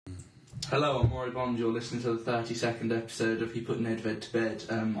Hello, I'm Rory Bond. You're listening to the 32nd episode of He Put Nedved to Bed.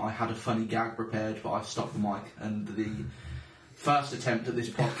 I had a funny gag prepared, but I've stopped the mic, and the first attempt at this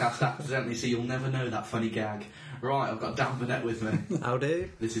podcast accidentally, so you'll never know that funny gag. Right, I've got Dan Burnett with me.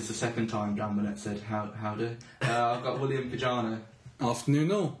 Howdy. This is the second time Dan Burnett said howdy. I've got William Cajano.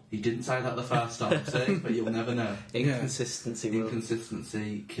 Afternoon all. He didn't say that the first time, see, but you'll never know. Inconsistency. Yeah.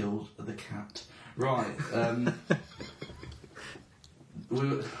 Inconsistency killed the cat. Right.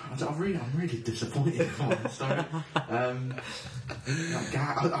 I'm really disappointed, if I'm honest.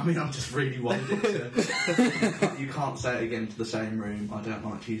 I just really wanted it to. You can't say it again to the same room. I don't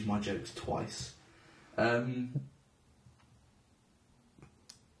like to use my jokes twice. No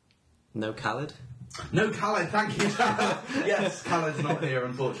Khaled? No Khaled, thank you. Yes, Khaled's not here,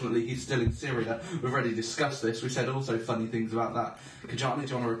 unfortunately. He's still in Syria. We've already discussed this. We said also funny things about that. Kajani, do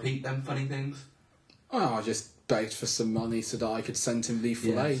you want to repeat them funny things? Oh, I just begged for some money so that I could send him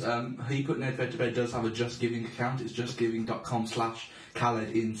lethal aid. He Put Nedved to Bed does have a Just Giving account. It's justgiving.com/Khaled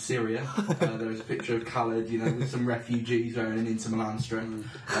in Syria. There is a picture of Khaled, with some refugees wearing an Inter Milan strip.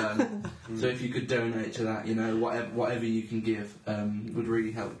 So if you could donate to that, whatever you can give would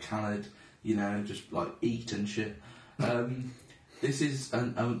really help Khaled, just like eat and shit. This is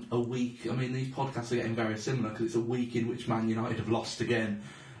a week. I mean, these podcasts are getting very similar because it's a week in which Man United have lost again.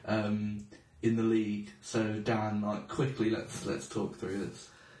 In the league. So Dan, quickly, let's talk through this.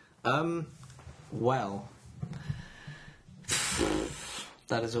 Well,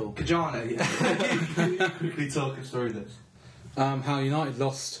 that is all. Kajana, can you quickly talk us through this? How United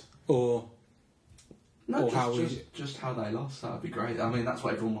lost, just how they lost. That would be great. I mean, that's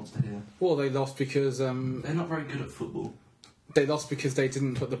what everyone wants to hear. Well, they lost because they're not very good at football. They lost because they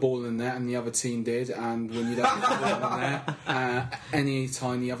didn't put the ball in there and the other team did, and when you don't put the ball in there, any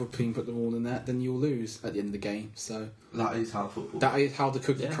time the other team put the ball in there, then you'll lose at the end of the game. So that is how football. That is how the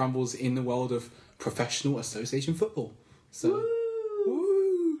cookie crumbles in the world of professional association football. So,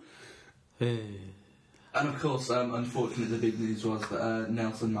 woo! And of course, unfortunately, the big news was that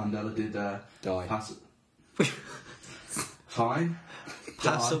Nelson Mandela did die. Fine.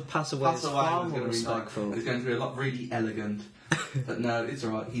 Pass away is far more respectful. It's going to be a lot really elegant. But no, it's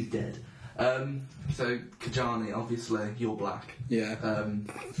alright, he's dead. So, Kajani, obviously, you're black. Yeah.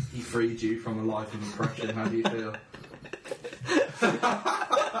 He freed you from a life of oppression. How do you feel?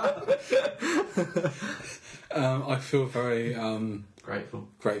 I feel very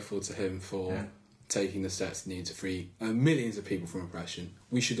grateful to him for taking the steps needed to free millions of people from oppression.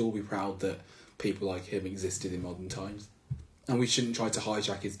 We should all be proud that people like him existed in modern times. And we shouldn't try to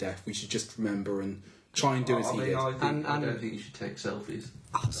hijack his death. We should just remember and try and do as he did. I don't think you should take selfies.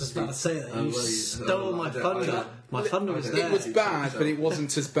 I was just about to say that. You stole my thunder. My thunder was there. It was bad, but it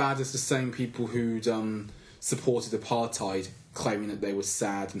wasn't as bad as the same people who'd supported apartheid, claiming that they were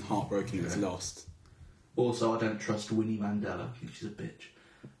sad and heartbroken it was lost. Also, I don't trust Winnie Mandela. I think she's a bitch.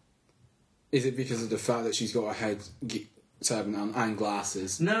 Is it because of the fact that she's got her head turban on and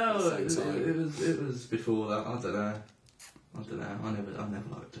glasses? No, it was before that. I don't know. I never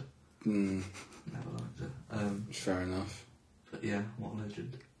liked her. Never liked her. Fair enough. But yeah, what a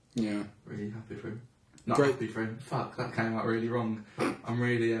legend. Yeah. Really happy for him. Not happy for him. Fuck, that came out really wrong. I'm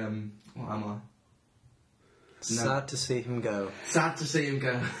really, what am I? Sad to see him go. Sad to see him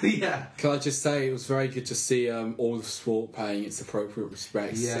go, yeah. Can I just say, it was very good to see all of sport paying its appropriate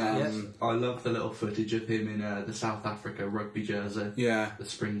respects. Yeah, I love the little footage of him in the South Africa rugby jersey. Yeah. The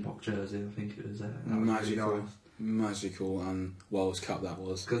Springbok jersey, I think it was. Magical. Really nice. Magical and World Cup that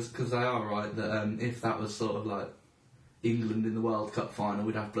was. Because they are right that if that was sort of like England in the World Cup final,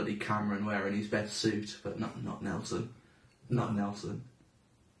 we'd have bloody Cameron wearing his best suit, but not Nelson. Not Nelson.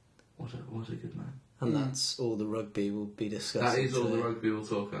 What a good man. And that's all the rugby will be discussing. That is all the rugby we'll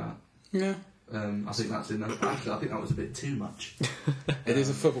talk about. Yeah. I think that's enough. Actually, I think that was a bit too much. It is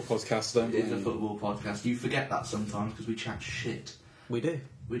a football podcast, don't It is a football podcast. You forget that sometimes because we chat shit. We do.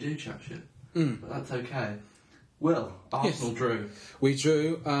 We do chat shit. But that's okay. Will, Arsenal drew. We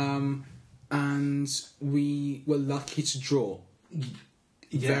drew, and we were lucky to draw.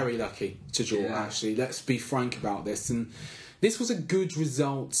 Very lucky to draw, actually. Let's be frank about this. And this was a good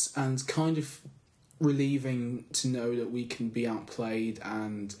result and kind of relieving to know that we can be outplayed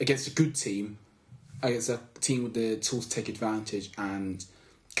and against a good team, against a team with the tools to take advantage and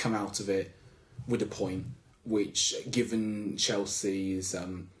come out of it with a point, which, given Chelsea's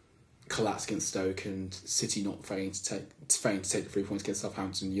collapse against Stoke and City not failing to take the 3 points against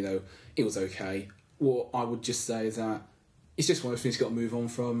Southampton, it was okay. What I would just say is that it's just one of those things you've got to move on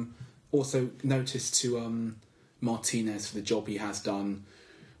from. Also, notice to Martinez for the job he has done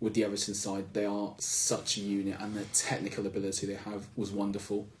with the Everton side. They are such a unit, and the technical ability they have was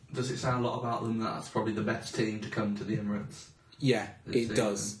wonderful. Does it say a lot about them that that's probably the best team to come to the Emirates? Yeah, it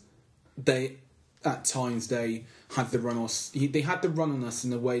does. They at times they had the run us. They had the run on us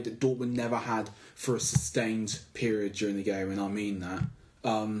in a way that Dortmund never had for a sustained period during the game, and I mean that.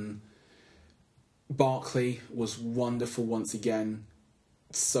 Barkley was wonderful once again.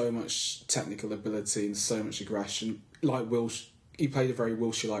 So much technical ability and so much aggression. Like he played a very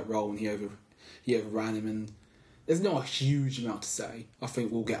Wilshere-like role, and he overran him. And there's not a huge amount to say. I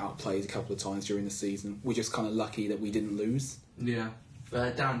think we'll get outplayed a couple of times during the season. We're just kind of lucky that we didn't lose. Yeah.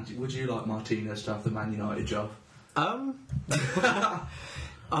 Dan, would you like Martinez to have the Man United job?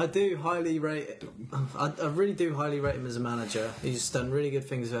 I do highly rate. I really do highly rate him as a manager. He's done really good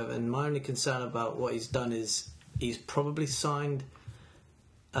things with Everton. My only concern about what he's done is he's probably signed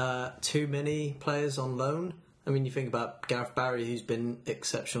too many players on loan. I mean, you think about Gareth Barry, who's been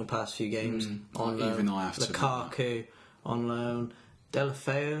exceptional past few games on loan. Even I have to. Lukaku on loan.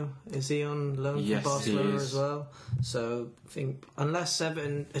 Deulofeu, is he on loan yes, from Barcelona as well? So I think unless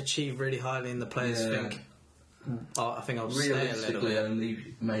Everton achieve really highly in the players think. I think I'll stay a little Realistically, bit. only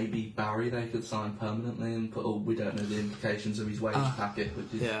maybe Barry they could sign permanently, and we don't know the implications of his wage packet.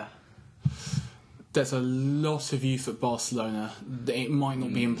 Yeah. There's a lot of youth at Barcelona. It might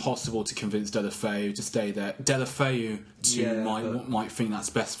not be impossible to convince Deulofeu to stay there. Deulofeu might think that's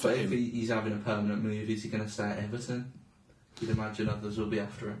best for him. If he's having a permanent move, is he going to stay at Everton? You'd imagine others will be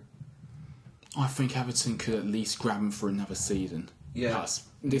after him. I think Everton could at least grab him for another season. Yeah.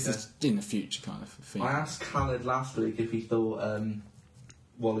 This is in the future kind of thing. I asked Khaled last week if he thought,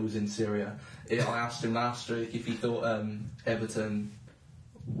 while he was in Syria, I asked him last week if he thought Everton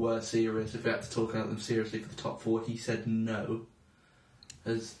were serious, if we had to talk about them seriously for the top four. He said no.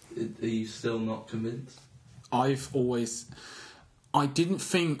 Are you still not convinced? I didn't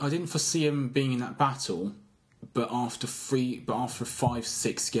foresee him being in that battle, but after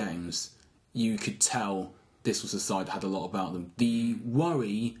 5-6 games, you could tell this was a side that had a lot about them. The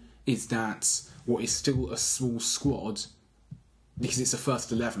worry is that what is still a small squad, because it's a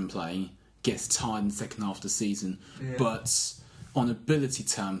first 11 playing, gets tired in the second half of the season. Yeah. But on ability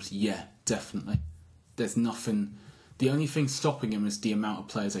terms, yeah, definitely. There's nothing. The only thing stopping him is the amount of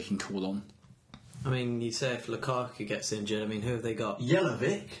players they can call on. I mean, you say if Lukaku gets injured, I mean, who have they got?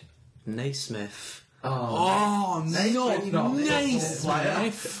 Yelovic? Naismith. Oh, no,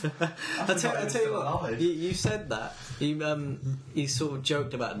 Naismith! I tell you what, you said that. You sort of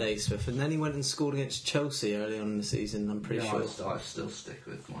joked about Naismith, and then he went and scored against Chelsea early on in the season, I'm pretty sure. I still stick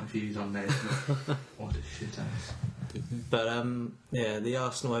with my views on Naismith. What a shit ass. But, the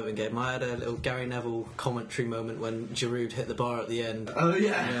Arsenal-Everton game, I had a little Gary Neville commentary moment when Giroud hit the bar at the end. Oh,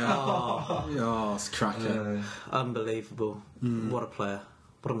 yeah. Oh, it's cracking. Unbelievable. What a player.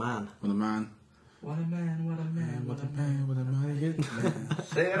 What a man. What a man. What a man, what a man, what a man, what a man.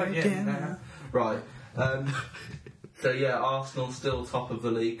 Say it again now. Right. So, Arsenal still top of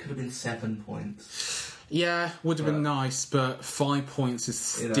the league. Could have been 7 points. Yeah, would have been nice, but 5 points is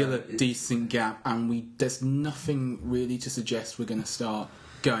still a decent gap, and there's nothing really to suggest we're going to start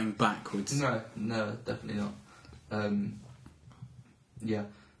going backwards. No, definitely not.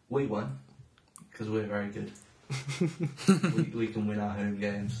 We won, because we're very good. we can win our home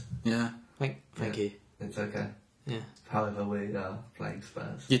games. Yeah. Thank you. It's okay. Yeah. However, we are playing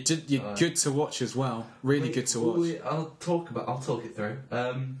Spurs. You're good to watch as well. Really good to watch. I'll talk it through.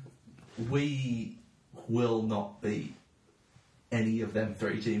 We will not beat any of them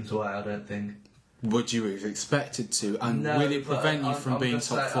 3 teams away, I don't think. Would you have expected to? And will it prevent you from being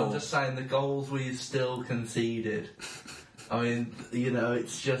top 4? I'm just saying the goals we've still conceded. I mean,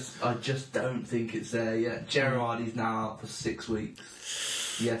 it's just... I just don't think it's there yet. Gerrard is now out for 6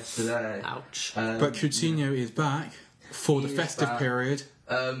 weeks. Yesterday. Ouch. But Coutinho is back for the festive period.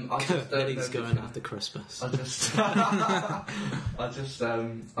 I just don't he's going after Christmas. I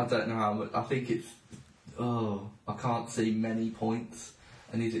don't know how much. I think it's... I can't see many points.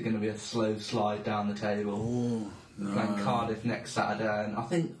 And is it going to be a slow slide down the table? Oh, no. Playing Cardiff next Saturday, and I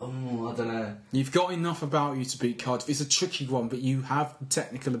think, I don't know. You've got enough about you to beat Cardiff. It's a tricky one, but you have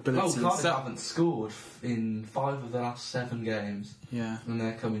technical ability. Cardiff haven't scored in 5 of the last 7 games. Yeah. And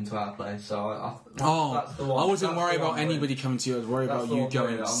they're coming to our place, so that's the one. I wasn't worried about anybody coming to you, I was worried about you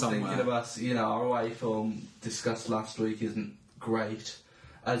going somewhere. I'm thinking of us, our away form discussed last week isn't great,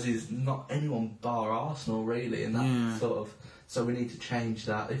 as is not anyone bar Arsenal, really, and that sort of... So we need to change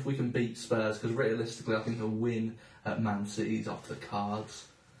that. If we can beat Spurs, because realistically I think a win at Man City's off the cards.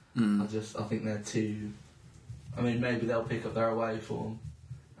 I think they're too... I mean, maybe they'll pick up their away form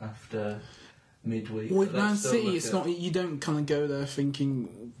after midweek. With Man City, it's not... You don't kind of go there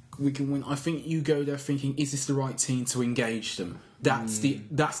thinking we can win. I think you go there thinking, is this the right team to engage them? That's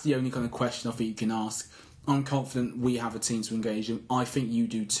the only kind of question I think you can ask. I'm confident we have a team to engage them. I think you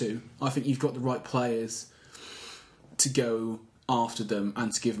do too. I think you've got the right players to go after them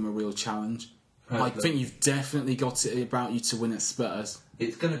and to give them a real challenge. I think you've definitely got it about you to win at Spurs.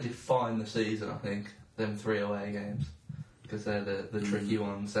 It's going to define the season, I think, them 3 away games, because they're the tricky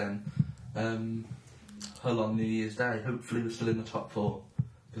ones. Then Hull on New Year's Day, hopefully we're still in the top 4,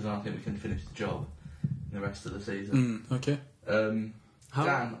 because I think we can finish the job in the rest of the season. Okay.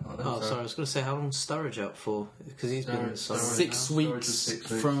 Dan, sorry, I was going to say, how long's Sturridge out for? Because he's been 6 weeks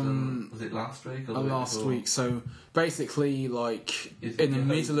from... was it last week? Or last week, so basically, like, in the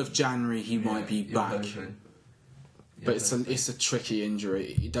middle of January he might be back. But it's a tricky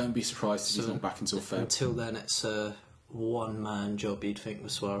injury. Don't be surprised if he's not back until Feb. Until then, it's a one-man job, you'd think,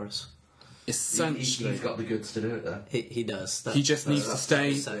 with Suarez. Essentially, he's got the goods to do it, though. He does. He just needs to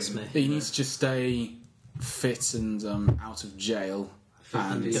stay... He needs to just stay fit and out of jail.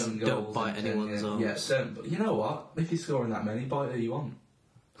 And don't bite anyone's arms. Yeah, you know what? If you're scoring that many, bite who you want.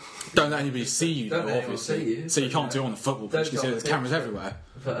 Don't let anybody see you, though, obviously. See you, so you can't do it on the football pitch because there's cameras everywhere.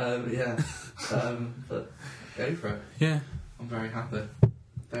 But, but go for it. Yeah. I'm very happy.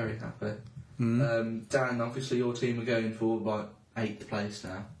 Very happy. Dan, obviously your team are going for, like, 8th place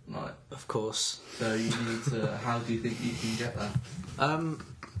now. Like, of course. So you need to... How do you think you can get that?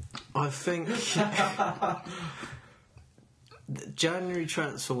 I think... The January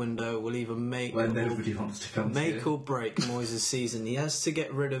transfer window will either make when nobody wants to come make or break Moyes' season. He has to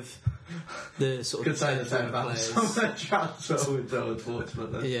get rid of the sort of players. Transfer window,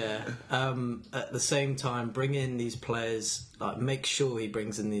 unfortunately. Yeah. At the same time, bring in these players. Like, make sure he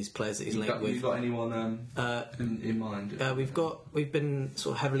brings in these players that he's linked with. You've got anyone in mind? We've been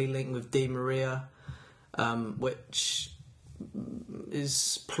sort of heavily linked with Di Maria, which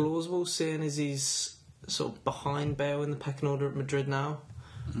is plausible, seeing as he's sort of behind Bale in the pecking order at Madrid now.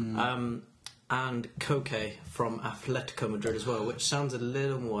 And Koke from Atletico Madrid as well, which sounds a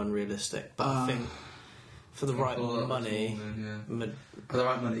little more unrealistic, but I think for the right money... For the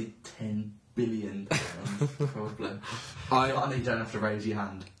right money, £10 billion, probably. I know you don't have to raise your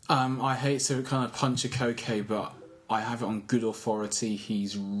hand. I hate to kind of punch a Koke, but I have it on good authority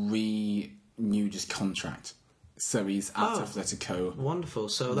he's renewed his contract. So he's at Atletico. Wonderful.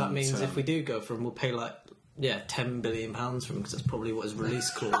 So that means if we do go for him, we'll pay like £10 billion for him, because that's probably what his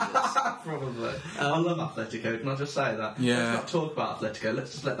release clause is. Probably. I love Atletico. Can I just say that? Yeah. Let's not talk about Atletico.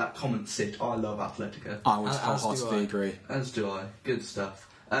 Let's just let that comment sit. I love Atletico. I would wholeheartedly agree. As do I. Good stuff.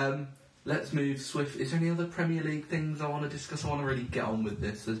 Let's move swift. Is there any other Premier League things I want to discuss? I want to really get on with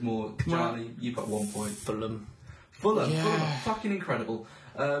this. There's more. Kajani, you've got 1 point. Fulham, Yeah. Fulham, fucking incredible.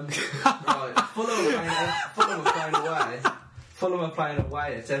 Right, Fulham are playing away. Fulham are playing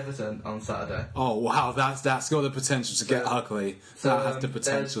away at Everton on Saturday. Oh wow, that's got the potential to get ugly. So, that has the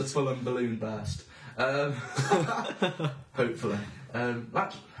potential. There's the Fulham balloon burst. Hopefully.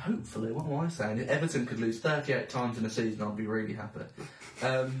 Hopefully, what am I saying? If Everton could lose 38 times in a season, I'd be really happy.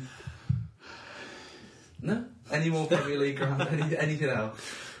 No? Any more Premier League round? Anything else?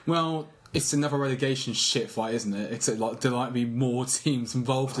 Well, it's another relegation shit fight, isn't it? Except there might be more teams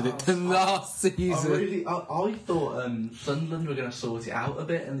involved in it than last season. I thought Sunderland were going to sort it out a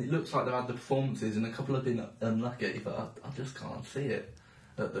bit, and it looks like they've had the performances, and a couple have been unlucky, but I just can't see it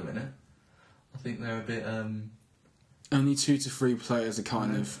at the minute. I think they're a bit... Only 2 to 3 players are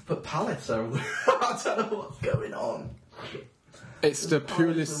kind of... But Palace are... I don't know what's going on. It's the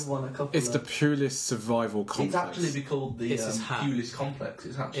purest survival complex. It's actually be called the Pulis complex.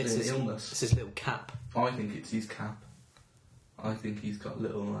 It's actually an illness. It's his little cap. I think it's his cap. I think he's got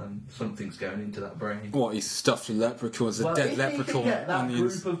little something's going into that brain. What, he's stuffed with leprechauns, a dead leprechaun. Get that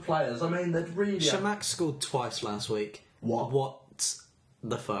group of players. I mean, they'd really. Shamak scored twice last week. What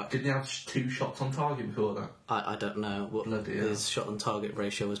the fuck? Didn't he have 2 shots on target before that? I don't know what his shot on target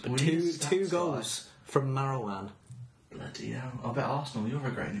ratio was, but two goals from Marwan. Bloody hell! I bet Arsenal, you're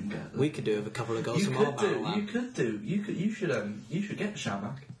regretting him getting. We could do with a couple of goals from Marwan. You could do. You should get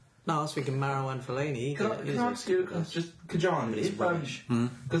Shamak. No, I was thinking Marwan Fellaini. Can I ask you? Just Kajani.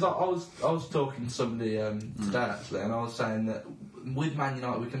 Because I was talking to somebody today actually, and I was saying that with Man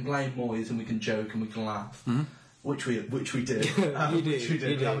United we can blame Moyes and we can joke and we can laugh, which we do. We have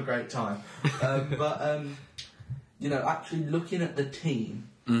a great time. But actually looking at the team,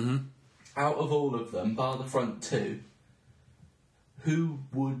 out of all of them, bar the front 2, who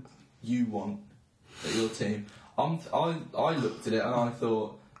would you want at your team? I looked at it and I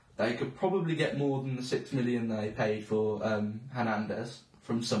thought they could probably get more than the $6 million they paid for Hernandez.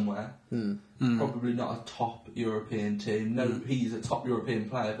 from somewhere. Probably not a top European team. No, he's a top European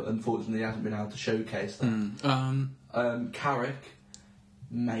player, but unfortunately he hasn't been able to showcase that. Carrick,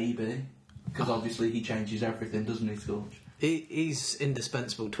 maybe, because obviously he changes everything, doesn't he, Scorch? He's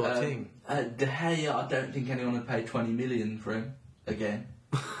indispensable to our team. De Gea, I don't think anyone would pay 20 million for him again.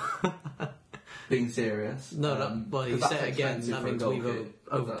 Being serious. No, well, you say it again, that means we've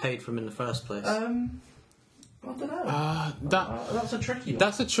overpaid for him in the first place. I don't know. That's a tricky one.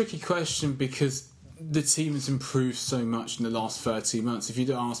 That's a tricky question because the team has improved so much in the last 13 months. If you'd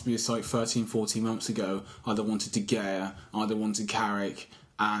asked me this like 13, 14 months ago, I'd have wanted De Gea, I'd have wanted Carrick,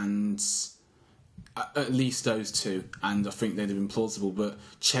 and at least those two, and I think they'd have been plausible. But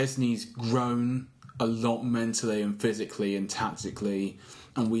Chesney's grown a lot mentally and physically and tactically,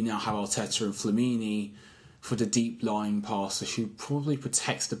 and we now have Arteta and Flamini for the deep line passer who probably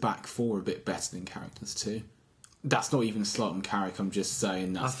protects the back four a bit better than Carrick does too. That's not even a slight on Carrick, I'm just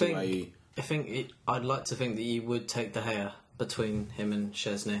saying that's the way... I'd like to think that you would take De Gea between him and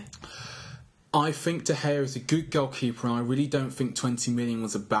Chesney. I think De Gea is a good goalkeeper, and I really don't think 20 million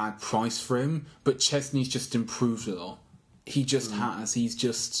was a bad price for him, but Chesney's just improved a lot. He just has. He's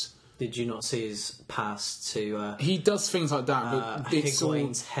just... Did you not see his pass to... he does things like that, but it's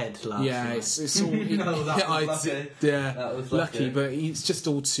Higuain's head last night. It's all... No, that was lucky. Yeah, that was lucky, but it's just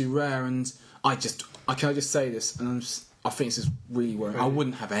all too rare, and can I just say this, and I think this is really worrying. I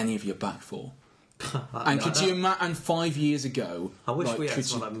wouldn't have any of your back four. And could you imagine? 5 years ago, I wish we had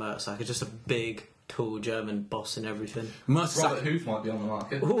someone like Mertesacker, just a big, tall German boss and everything. Robert Huth might be on the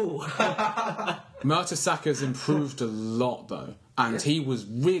market. Ooh. Mertesacker's improved a lot though, and he was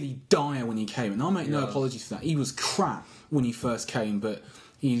really dire when he came. And I'll make no apologies for that. He was crap when he first came, but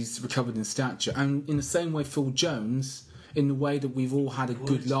he's recovered in stature. And in the same way, Phil Jones, in the way that we've all had a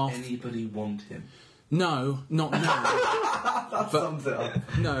good laugh. Would anybody want him? No, not now. That sums it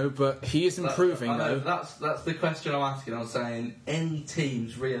up. No, but he is improving though. That's the question I'm asking. I'm saying any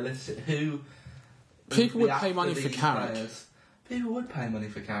teams realistic who people would pay money for Carrick. People would pay money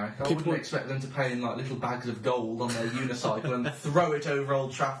for Carrick. I wouldn't expect them to pay in like little bags of gold on their unicycle and throw it over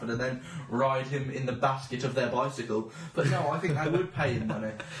Old Trafford and then ride him in the basket of their bicycle. But no, I think they would pay him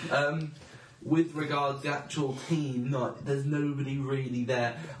money. With regards to the actual team, there's nobody really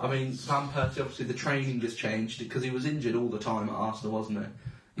there. I mean, Van Persie, obviously the training has changed because he was injured all the time at Arsenal, wasn't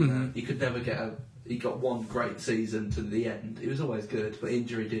he? He could never he got one great season to the end. He was always good, but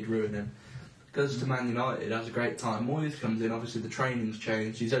injury did ruin him. Goes to Man United, has a great time. Moyes comes in, obviously the training's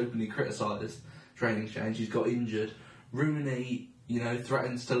changed. He's openly criticised training's changed. He's got injured. Rooney,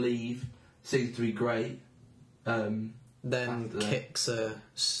 threatens to leave. Seems to be great. Then kicks a...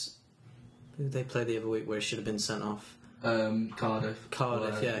 Who did they play the other week where he should have been sent off? Cardiff.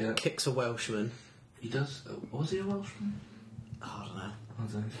 Yeah. Kicks a Welshman. He does. Was he a Welshman? Oh, I don't know. I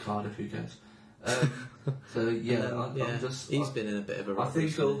don't know. Cardiff, who cares? He's been in a bit of a... I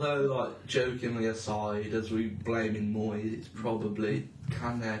think, although, jokingly aside, as we blame in Moyes, it's probably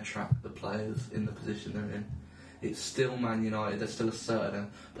can they attract the players in the position they're in? It's still Man United. They're still assertive,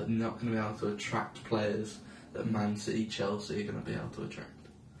 but not going to be able to attract players that Man City, Chelsea are going to be able to attract.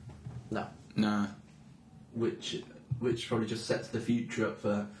 No. Which probably just sets the future up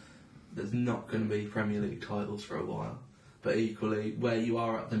for there's not going to be Premier League titles for a while. But equally, where you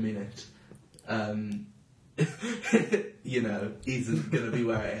are at the minute, isn't going to be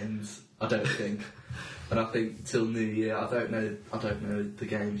where it ends. I don't think. And I think till New Year, I don't know the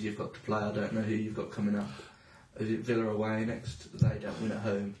games you've got to play. I don't know who you've got coming up. Is it Villa away next? They don't win at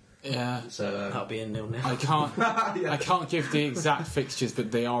home. Yeah, so that'll be a 0-0. I can't give the exact fixtures,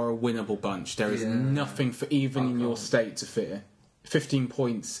 but they are a winnable bunch. There is nothing for even in your state to fear. 15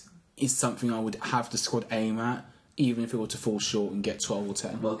 points is something I would have the squad aim at, even if it were to fall short and get 12 or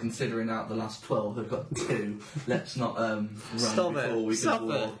 10. Well, considering out the last 12, they've got 2. Let's not run stop before it. we Stop can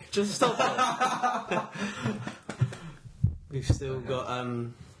walk. it. Just stop it. We've still got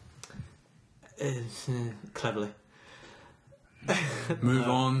cleverly. Move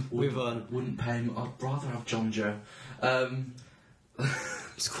on. Wouldn't pay him. I'd rather have John Joe.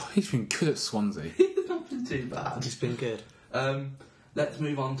 He's been good at Swansea. He's not been too bad. He's been good. Let's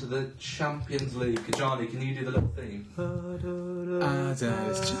move on to the Champions League. Kajani, can you do the little theme?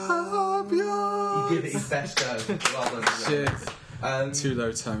 You give it his best go. Well done. Shit. Too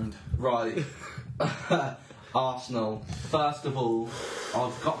low toned. Right. Arsenal. First of all,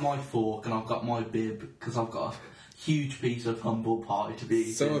 I've got my fork and I've got my bib because I've got a huge piece of humble pie to be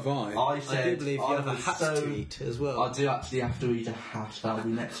eating. So have I. I do believe you have a hat to eat as well. I do actually have to eat a hat. That'll be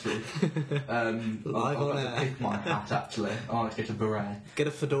next week. Live I've on got air. to pick my hat actually. I like to get a beret. Get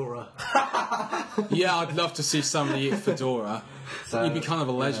a fedora. Yeah, I'd love to see somebody eat fedora. So, You'd be kind of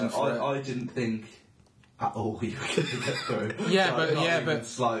a legend for it. I didn't think at all you were going to get through. Yeah, Like, not even but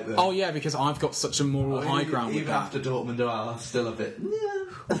slightly. oh yeah, because I've got such a moral high ground with even that. after Dortmund, I was still a bit.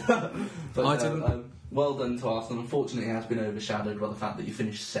 But I didn't. Well done to Arsenal. Unfortunately, it has been overshadowed by the fact that you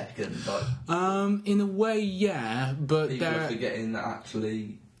finished second. Like, In a way, yeah, but people are forgetting that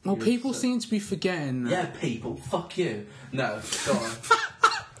actually. Well, people seem to be forgetting that. Yeah, people. Fuck you. No, go on.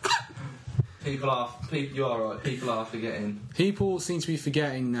 People, you are right. People are forgetting. People seem to be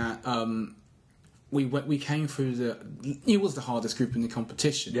forgetting that we came through it was the hardest group in the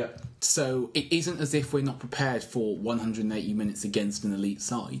competition. Yeah. So it isn't as if we're not prepared for 180 minutes against an elite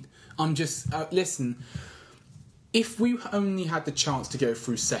side. I'm just listen. If we only had the chance to go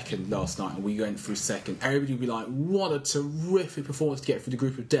through second last night, and we went through second, everybody would be like, "What a terrific performance to get through the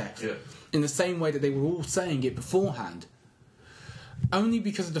group of death!" Yeah. In the same way that they were all saying it beforehand. Only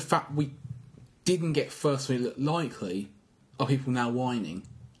because of the fact we didn't get first when it looked likely, are people now whining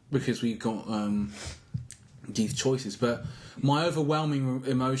because we've got these choices. But my overwhelming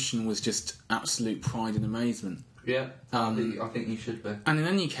emotion was just absolute pride and amazement. Yeah, I think you should be. And in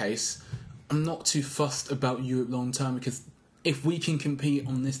any case, I'm not too fussed about Europe long term, because if we can compete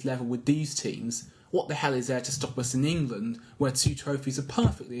on this level with these teams, what the hell is there to stop us in England, where 2 trophies are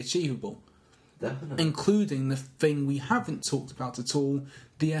perfectly achievable? Definitely. Including the thing we haven't talked about at all,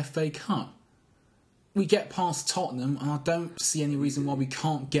 the FA Cup. We get past Tottenham, and I don't see any reason why we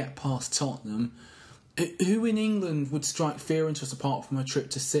can't get past Tottenham. Who in England would strike fear into us apart from a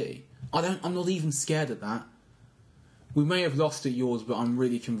trip to City? I'm not even scared of that. We may have lost at yours, but I'm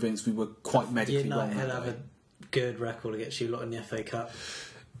really convinced we were quite medically wrong. United have a good record against you lot in the FA Cup.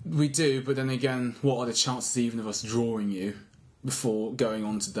 We do, but then again, what are the chances even of us drawing you before going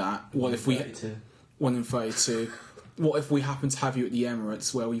on to that? What if we 1 in 32? What if we happen to have you at the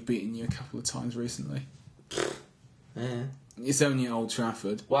Emirates, where we've beaten you a couple of times recently? Yeah. It's only at Old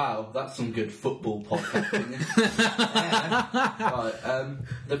Trafford. Wow, that's some good football podcasting. Right,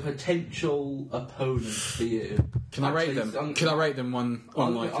 the potential opponents for you. Can I rate them? Can I rate them on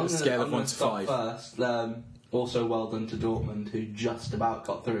a scale of 1 to 5? First, also well done to Dortmund, who just about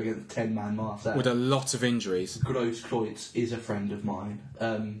got through against 10-man Marseille. With a lot of injuries. Großkreutz is a friend of mine.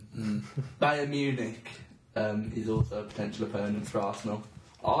 Bayern Munich is also a potential opponent for Arsenal.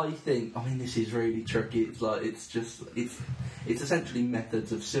 I mean, this is really tricky. It's essentially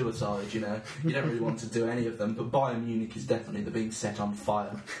methods of suicide, you know. You don't really want to do any of them, but Bayern Munich is definitely the being set on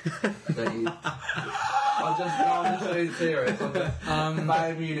fire. I'm just being serious.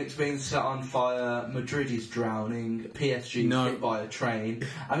 Bayern Munich's being set on fire, Madrid is drowning, PSG's hit by a train.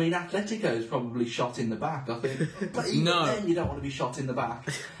 I mean, Atletico's probably shot in the back, I think. But even then, you don't want to be shot in the back.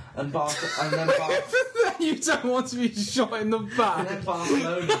 And then you don't want to be shot in the back. And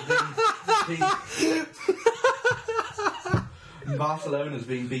then Barcelona's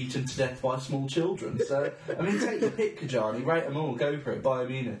being beaten to death by small children. So, I mean, take your pick, Kajani. Rate them all. Go for it. Bayern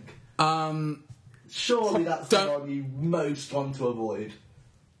Munich. Surely that's the one you most want to avoid.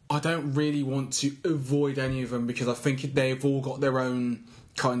 I don't really want to avoid any of them, because I think they've all got their own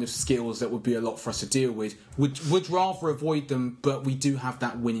kind of skills that would be a lot for us to deal with. Would rather avoid them, but we do have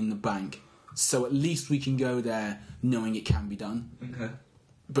that win in the bank, so at least we can go there knowing it can be done. Okay.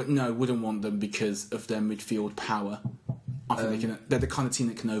 But no, wouldn't want them because of their midfield power. I think they're the kind of team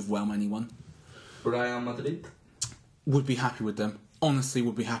that can overwhelm anyone. Real Madrid? Would be happy with them. Honestly,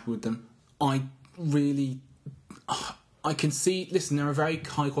 would be happy with them. I can see, listen, they're a very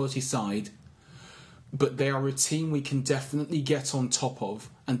high quality side, but they are a team we can definitely get on top of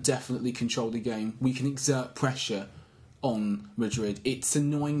and definitely control the game. We can exert pressure on Madrid. It's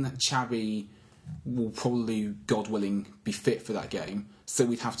annoying that Xavi will probably, God willing, be fit for that game, so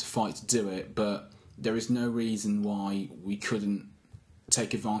we'd have to fight to do it, but there is no reason why we couldn't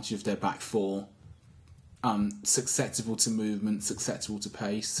take advantage of their back four. Susceptible to movement, susceptible to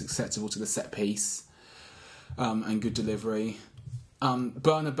pace, susceptible to the set piece, and good delivery.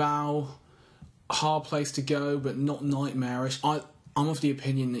 Bernabeu, hard place to go, but not nightmarish. I'm of the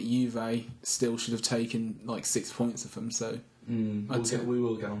opinion that Juve still should have taken like 6 points of them. So we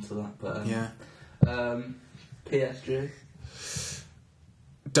will get onto that. But yeah, PSG.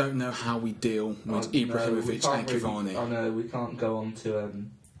 Don't know how we deal with Ibrahimovic and Cavani. I know we can't go on to.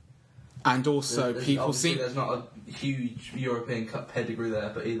 And also, people seem there's not a huge European Cup pedigree there,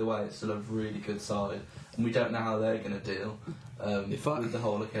 but either way, it's still a really good side, and we don't know how they're going to deal with the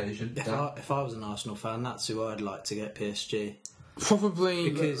whole occasion. If I was an Arsenal fan, that's who I'd like to get PSG. Probably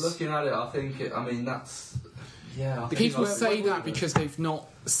because looking at it, I think that's Yeah, I think People that's- say that because they've not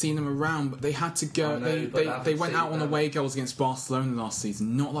seen them around, but they had to go. I know, but They went I've out on seen away goals against Barcelona last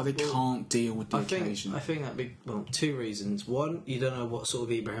season. Not like they Well, can't deal with the I think occasion. that'd be two reasons. One, you don't know what sort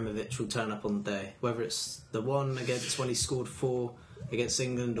of Ibrahimovic will turn up on the day. Whether it's the one against when he scored 4 against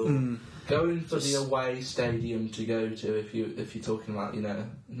England, or Going for the away stadium to go to, if you're talking about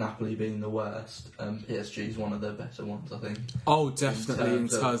Napoli being the worst, PSG is one of the better ones, I think. Oh, definitely in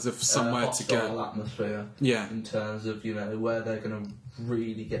terms of somewhere to hostile go. atmosphere. Yeah. In terms of where they're going to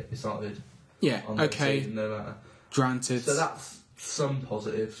really get beside. Yeah. On their Okay. team, no matter. Granted. So that's some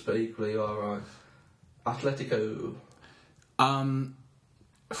positives, but equally, all right. Atletico.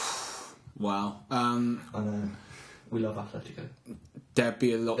 Wow. I know. We love Atletico. There'd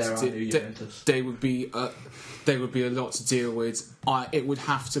be a lot They're to our new Juventus. They would be a lot to deal with. It would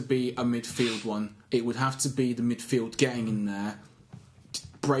have to be a midfield one. It would have to be the midfield getting in there,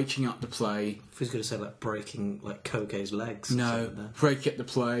 breaking up the play. I was going to say like breaking like Koke's legs. or No, something there. break up the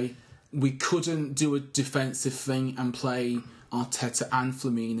play. We couldn't do a defensive thing and play Arteta and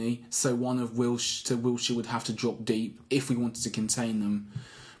Flamini, so one of Wilshere would have to drop deep if we wanted to contain them.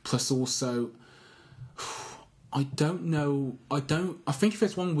 Plus, also, I don't know. I think if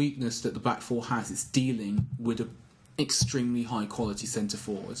there's one weakness that the back four has, it's dealing with an extremely high quality centre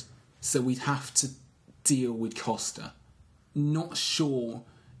forward. So we'd have to deal with Costa. Not sure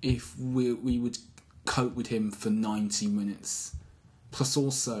if we would cope with him for 90 minutes. Plus,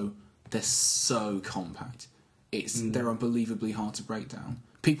 also, they're so compact. They're unbelievably hard to break down.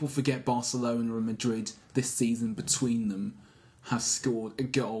 People forget Barcelona and Madrid this season between them have scored a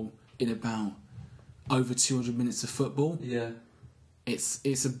goal in about over 200 minutes of football. Yeah.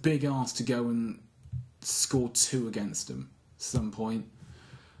 It's a big ask to go and score 2 against them at some point.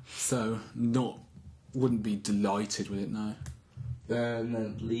 So wouldn't be delighted with it, no. And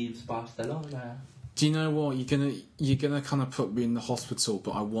then leaves Barcelona. Do you know what? You're gonna kind of put me in the hospital,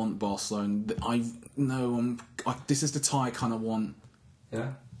 but I want Barcelona. This is the tie I kind of want.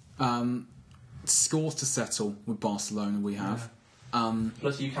 Yeah. Scores to settle with Barcelona. We have.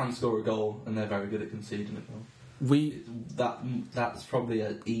 Plus, you can score a goal, and they're very good at conceding a goal. That's probably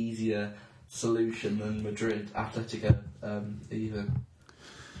an easier solution than Madrid, Atletico, even.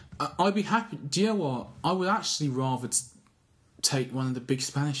 I'd be happy. Do you know what? I would actually rather take one of the big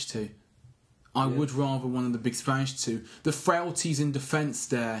Spanish two. I would rather one of the big Spanish two. The frailties in defence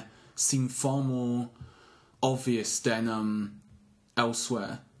there seem far more obvious than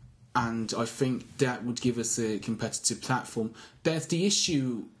elsewhere, and I think that would give us a competitive platform. There's the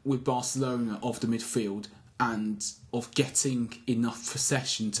issue with Barcelona of the midfield and of getting enough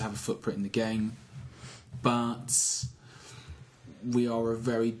possession to have a footprint in the game, but we are a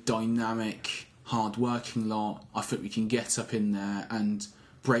very dynamic, hard-working lot. I think we can get up in there and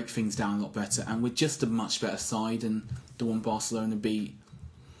break things down a lot better, and we're just a much better side than the one Barcelona beat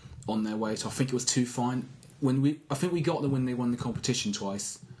on their way to. I think it was 2-5. I think we got them when they won the competition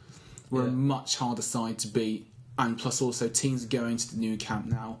twice. We're a much harder side to beat, and plus also teams are going to the new camp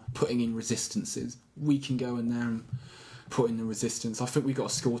now, putting in resistances. We can go in there and put in the resistance. I think we got a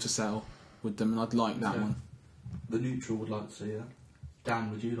score to settle with them, and I'd like that one. The neutral would like to see that. Dan,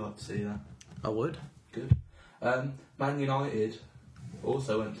 would you like to see that? I would. Good. Man United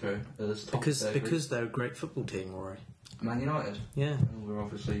also went through as top Because they're a great football team, Rory. Man United. Yeah. We're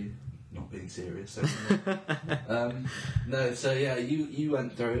obviously not being serious. So no. So yeah, you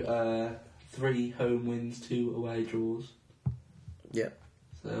went through 3 home wins, 2 away draws. Yeah.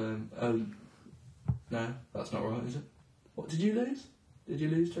 So no, that's not right, is it? What did you lose? Did you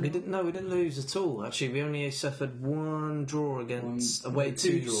lose? We didn't lose at all. Actually, we only suffered 1 draw against away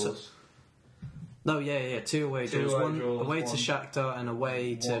 2 to. draws. No, yeah, 2 away Two draws. away One draws, away to one- Shakhtar and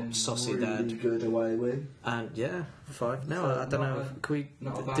away to Sociedad. Really good away win. And 5. No, So I don't know.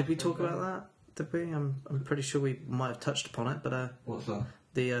 not a bad Did we thing, talk about really. that? Did we? I'm pretty sure we might have touched upon it. But What's that?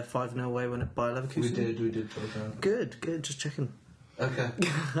 the 5-0 away win at Bayer Leverkusen. We did talk about it. Good. Just checking. Okay.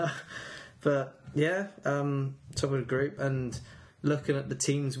 But yeah, top of the group and looking at the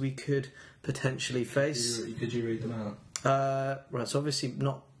teams we could potentially face. Could you read them out? Right, so obviously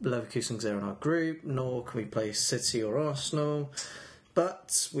not Leverkusen because they're in our group, nor can we play City or Arsenal.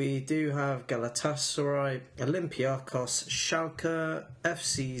 But we do have Galatasaray, Olympiacos, Schalke,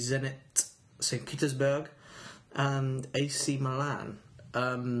 FC Zenit, St. Petersburg, and AC Milan.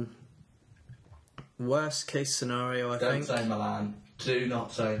 Worst case scenario, I think. Don't say Milan. Do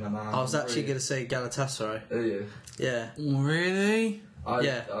not say Milan. I was actually going to say Galatasaray. Are you? Yeah. Really?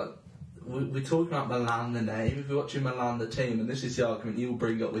 We're talking about Milan, the name. If you're watching Milan, the team, and this is the argument you'll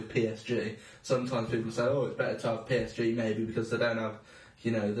bring up with PSG. Sometimes people say, "Oh, it's better to have PSG maybe because they don't have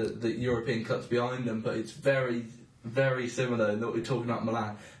you know, the European Cup's behind them, but it's very, very similar in that we're talking about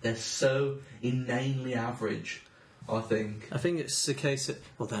Milan. They're so inanely average, I think. I think it's the case that,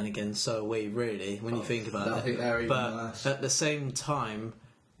 well, then again, so are we, really, when you think about it. I think they're even but worse. at the same time,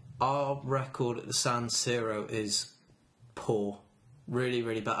 our record at the San Siro is poor. Really,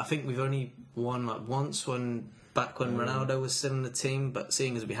 really bad. I think we've only won like once back when Ronaldo was still in the team, but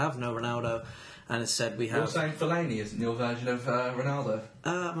seeing as we have no Ronaldo, and as said, we have... You're saying Fellaini isn't your version of Ronaldo?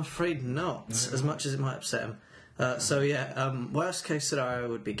 I'm afraid not, as much as it might upset him. Worst case scenario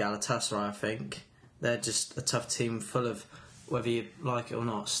would be Galatasaray, I think. They're just a tough team full of, whether you like it or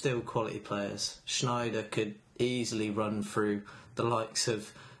not, still quality players. Schneider could easily run through the likes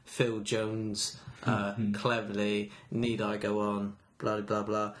of Phil Jones, Cleverley, need I go on, blah, blah,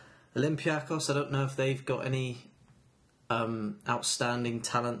 blah. Olympiacos, I don't know if they've got any outstanding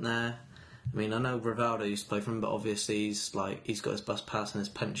talent there. I mean, I know Rivaldo used to play for him, but obviously he's got his bus pass and his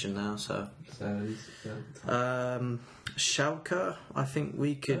pension now, so... Schalke, I think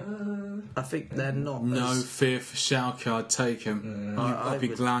we could... I think they're not... No fear for Schalke, I'd take him. I'd be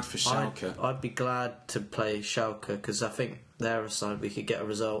glad for Schalke. I'd be glad to play Schalke, because I think they're a side we could get a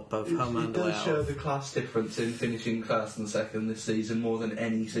result, both home and away. It does show the class difference in finishing first and second this season more than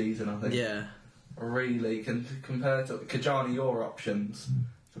any season, I think. Yeah. Really, compared to... Kajani, your options...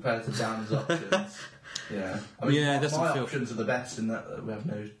 compared to Dan's options. Yeah. I mean, my options are the best in that we have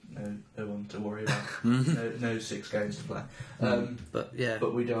no one to worry about. no 6 games to play.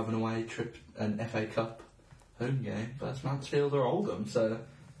 But we do have an away trip, an FA Cup home game. But that's Mansfield or Oldham, so...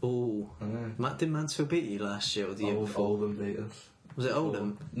 Ooh. Did Mansfield beat you last year or the year before? Oldham beat us. Was it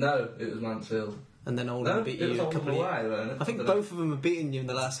Oldham? No, it was Mansfield. And then Oldham beat you a couple of years. I think both of them have beaten you in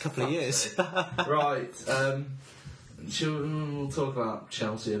the last couple of years. Right. We'll talk about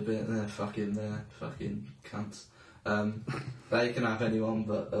Chelsea a bit. They're fucking cunts. They can have anyone,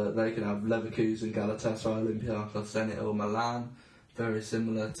 but they can have Leverkusen, Galatasaray, Olympiacos, Zenit or Milan. Very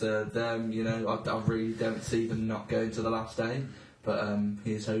similar to them, you know. I really don't see them not going to the last day, but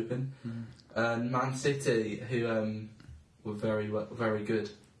he's hoping. And Man City, who were very good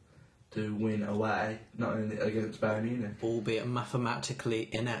to win away, not only against Bayern Munich, albeit mathematically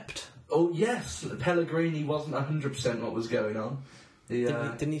inept. Oh yes, Pellegrini wasn't 100% what was going on.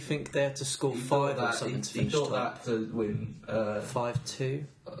 Didn't he think they had to score 5 or something to finish? He thought that to win 5-2,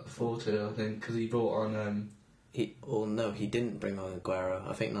 4-2, I think, because he brought on. He didn't bring on Aguero.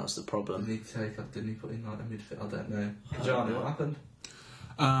 I think that's the problem. Didn't he put in like a midfield? I don't know. Johnny, what happened?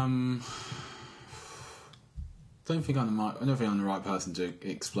 I don't think I'm the right person to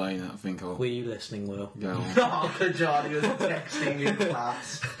explain it. I think I'll... Were you listening, Will? Go on. Oh, Johnny was texting in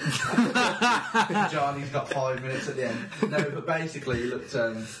class. Johnny's got 5 minutes at the end. No, but basically he looked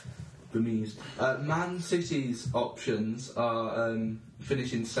bemused. Man City's options are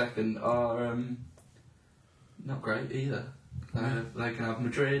finishing second are not great either. They can have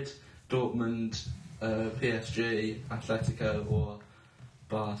Madrid, Dortmund, PSG, Atletico or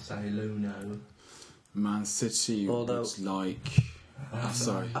Barcelona. Man City was like...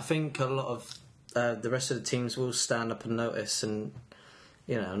 sorry. I think a lot of the rest of the teams will stand up and notice, and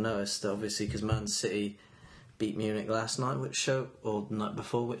noticed obviously because Man City beat Munich last night, or the night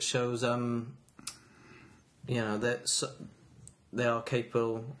before, which shows that they are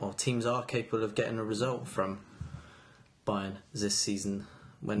capable, or teams are capable of getting a result from Bayern this season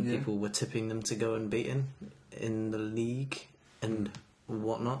when people were tipping them to go unbeaten in the league and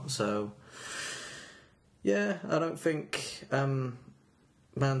whatnot. So. Yeah, I don't think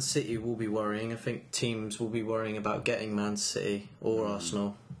Man City will be worrying. I think teams will be worrying about getting Man City or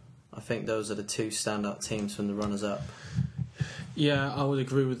Arsenal. I think those are the 2 standout teams from the runners-up. Yeah, I would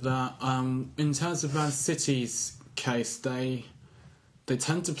agree with that. In terms of Man City's case, they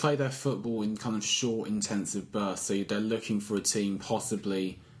tend to play their football in kind of short, intensive bursts. So they're looking for a team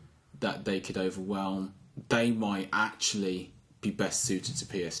possibly that they could overwhelm. They might actually be best suited to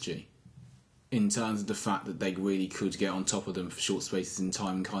PSG. In terms of the fact that they really could get on top of them for short spaces in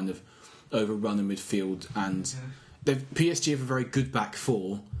time and kind of overrun the midfield. And PSG have a very good back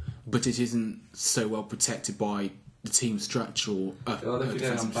 4, but it isn't so well protected by the team structural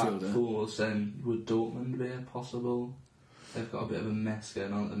defensive back midfielder. 4s, then would Dortmund be a possible? They've got a bit of a mess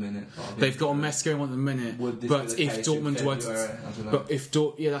going on at the minute. They've got a mess going on at the minute, but if Dortmund were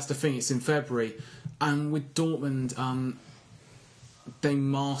to... that's the thing, it's in February. And with Dortmund, they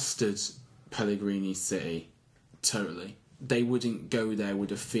mastered Pellegrini City totally. They wouldn't go there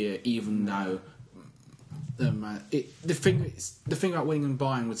with a fear, even though the thing about winning and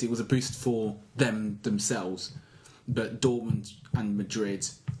Bayern was it was a boost for themselves, but Dortmund and Madrid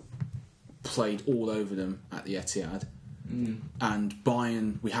played all over them at the Etihad, And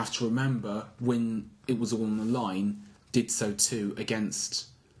Bayern, we have to remember, when it was all on the line, did so too against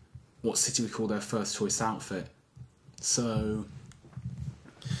what City would call their first choice outfit. So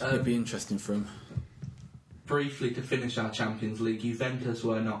it'd be interesting for him. Briefly, to finish our Champions League, Juventus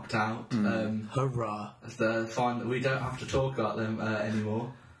were knocked out. Hurrah! The final, we don't have to talk about them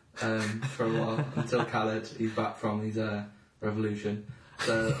anymore for a while until Khaled is back from his revolution.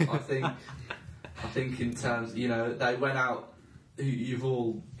 So I think in terms, they went out. You've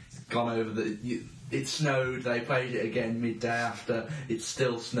all gone over that. It snowed. They played it again midday after. It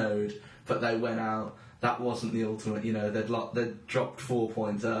still snowed, but they went out. That wasn't the ultimate. They'd dropped 4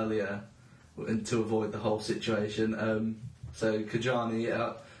 points earlier, and to avoid the whole situation. So Kajani,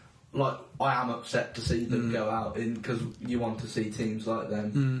 I am upset to see them go out because you want to see teams like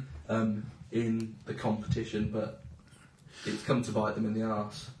them in the competition, but it's come to bite them in the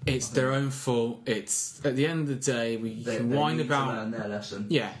arse. It's their own fault. It's at the end of the day they can whine need about to learn their lesson.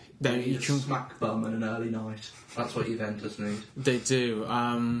 Yeah, you can smack bum and an early night. That's what Juventus need. They do,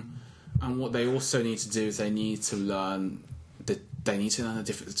 and what they also need to do is they need to learn the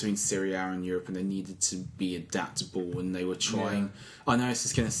difference between Serie A and Europe, and they needed to be adaptable when they were trying. Yeah. I know this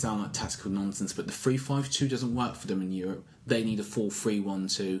is going to sound like tactical nonsense, but the 3-5-2 doesn't work for them in Europe. They need a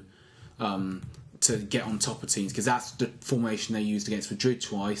 4-3-1-2 to get on top of teams, because that's the formation they used against Madrid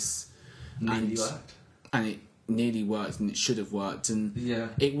twice. Nearly worked. And it nearly worked, and it should have worked. And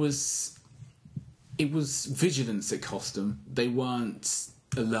it was vigilance that cost them. They weren't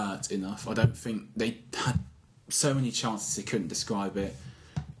alert enough. I don't think they had so many chances they couldn't describe it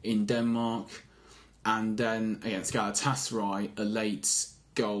in Denmark, and then against Galatasaray, a late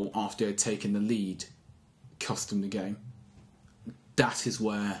goal after they had taken the lead cost them the game. That is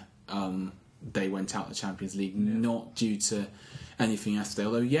where they went out of the Champions League, not due to anything yesterday.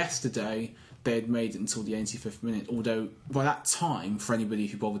 Although yesterday they had made it until the 85th minute. Although by that time, for anybody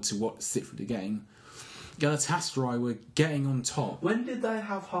who bothered to sit through the game, Galatasaray were getting on top. When did they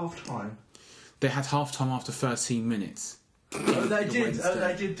have half time? They had half time after 13 minutes. Oh, they did.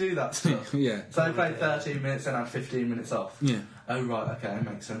 They did do that stuff. Yeah. So they played 13 minutes and had 15 minutes off. Yeah. Oh right, okay, that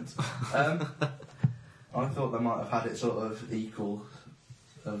makes sense. I thought they might have had it sort of equal.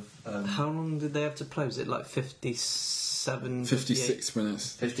 How long did they have to play? Was it like 57? 56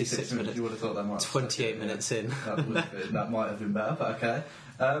 minutes. 56 minutes. You would have thought they might. 28 minutes in. That might have been better, but okay.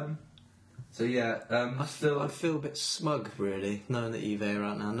 So yeah, I feel a bit smug, really, knowing that Juve are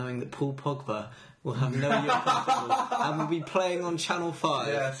out now, knowing that Paul Pogba will have no European football and will be playing on Channel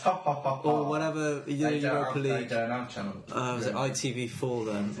 5 or whatever Europa League. They don't have Channel. Was it ITV4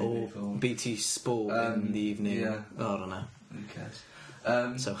 then, ITV4. or BT Sport in the evening? Yeah. Oh, I don't know. Who cares?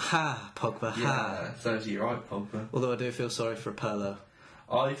 So Pogba, Yeah, serves you right, Pogba. Although I do feel sorry for Pirlo.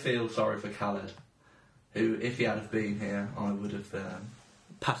 I feel sorry for Khaled, who, if he had been here, I would have.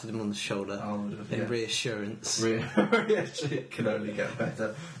 Patted him on the shoulder in reassurance. It can only get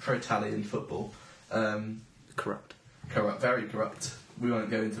better for Italian football. Corrupt. Very corrupt. We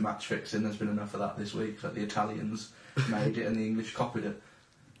won't go into match fixing. There's been enough of that this week. That the Italians made it and the English copied it.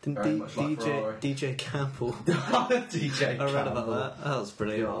 Didn't DJ Campbell? DJ Campbell. I read about that. That was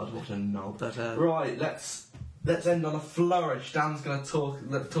brilliant. God, what a knob. But, right, let's end on a flourish. Dan's going to talk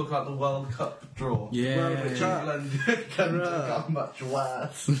about the World Cup draw. Yeah. Which England couldn't have got much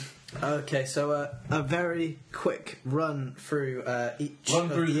worse. Okay, so a very quick run through each of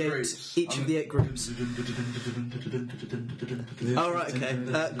the 8 groups. All right,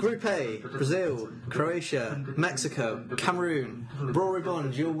 okay. Group A: Brazil, Croatia, Mexico, Cameroon. Rory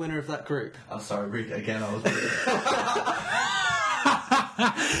Bond, you're winner of that group. Oh, sorry, read it again. I was.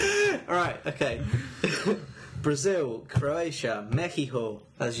 All right, okay. Brazil, Croatia, Mexico,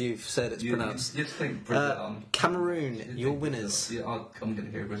 as you've said it's pronounced. You just think Brazil. Cameroon, your winners. Yeah, I'm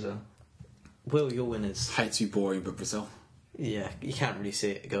going to go Brazil. Will, your winners. Hate to be boring, but Brazil. Yeah, you can't really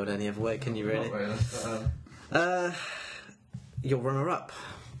see it going any other way, can you, really? Not really. Your runner-up.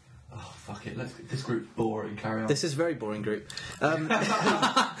 Oh, fuck it. This group's boring. Carry on. This is a very boring group.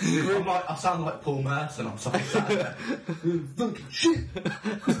 I sound like Paul Merson on something Saturday. Fucking shit.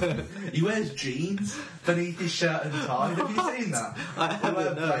 He wears jeans beneath his shirt and tie. Have you seen that? I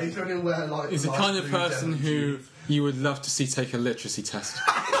haven't, no. He'll wear, like, He's the kind of person who you would love to see take a literacy test.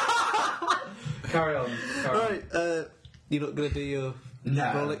 Carry on. Right, you're not going to do your...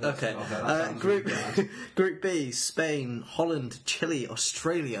 No. Rolling? Okay. Group B: Spain, Holland, Chile,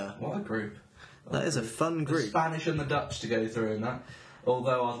 Australia. What a group. That is a fun group. The Spanish and the Dutch to go through in that.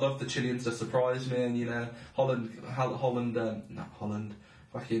 Although I'd love the Chileans to surprise me, and Holland,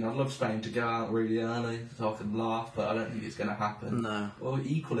 Fucking, I'd love Spain to go out really early so I can laugh, but I don't think it's going to happen. No. Well,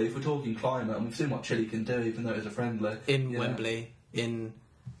 equally, if we're talking climate, and we've seen what Chile can do, even though it's a friendly. In Wembley, in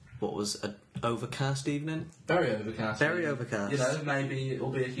what was an overcast evening. Very overcast. Very overcast. You know, maybe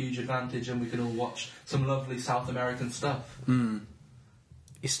it'll be a huge advantage, and we can all watch some lovely South American stuff. You're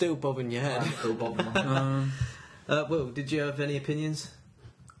still bobbing your head. I'm still bobbing my head. Will, did you have any opinions?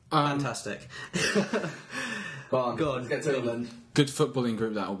 Fantastic. Go on, Go let's get to England. Good footballing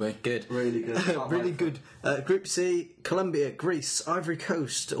group that'll be. Good. Really good. Really good. Group C, Colombia, Greece, Ivory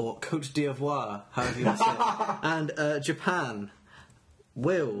Coast, or Côte d'Ivoire, however you want to say it, and Japan.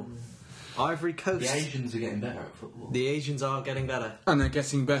 Will, Ivory Coast. The Asians are getting better at football. The Asians are getting better. And they're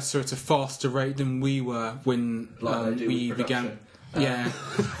getting better at a faster rate than we were when Like they do we with began. production. Yeah.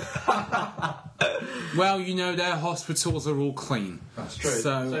 Well, you know, their hospitals are all clean. That's true.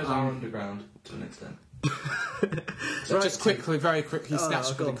 So, So is our underground, to an extent. So just quickly, very quickly,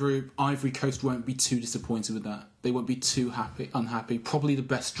 snatch for go the on. group. Ivory Coast won't be too disappointed with that. They won't be too unhappy. Probably the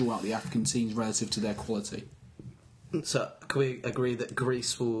best draw out the African teams relative to their quality. So, can we agree that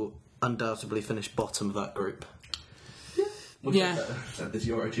Greece will undoubtedly finish bottom of that group? Yeah. Said this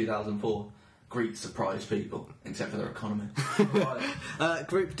Euro 2004. Greece surprised people, except for their economy. Right.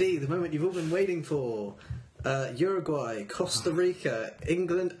 Group D, the moment you've all been waiting for. Uruguay, Costa Rica,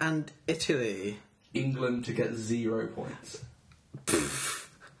 England and Italy. England to get 0 points.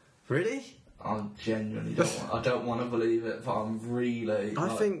 Really? I genuinely don't want to believe it, but I'm really...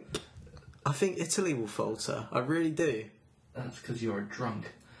 I think Italy will falter. I really do. That's because you're a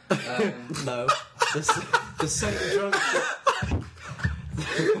drunk. No. The same drunk...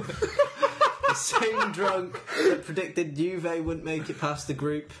 the same drunk that predicted Juve wouldn't make it past the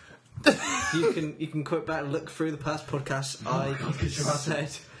group. You can quote back and look through the past podcasts. I God, could you imagine? said...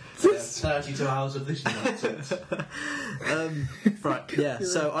 32 hours of this nonsense. Right, yeah.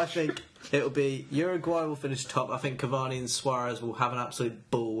 So I think it'll be Uruguay will finish top. I think Cavani and Suarez will have an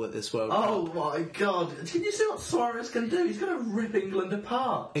absolute ball at this World Cup. Oh my God! Can you see what Suarez can do? He's going to rip England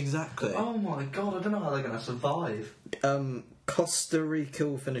apart. Exactly. Oh my God! I don't know how they're going to survive. Costa Rica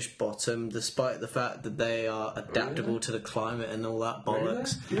will finish bottom, despite the fact that they are adaptable to the climate and all that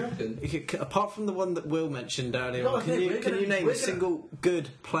bollocks. Really? You reckon? Apart from the one that Will mentioned earlier, No, I can think you we're gonna- name we're a gonna- single good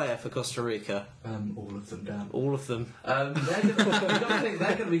player for Costa Rica? All of them down. All of them. You've got to think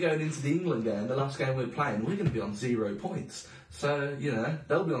they're going to be going into the England game, the last game we're playing. We're going to be on 0 points, so you know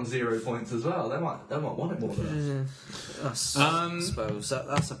they'll be on 0 points as well. They might want it more than us. I suppose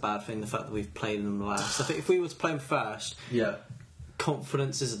that's a bad thing. The fact that we've played them last. I think if we were to play them first, Yeah.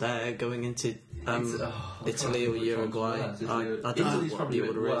 confidence is there going into Italy or Uruguay. I don't know Italy's what probably the a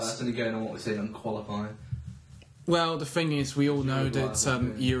bit order worse, is. and going on what we're seeing on qualifying. Well, the thing is, we all know Uruguay,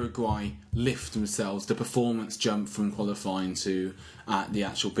 that yeah. Uruguay lift themselves. The performance jump from qualifying to the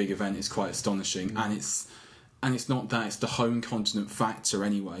actual big event is quite astonishing, and it's not that; it's the home continent factor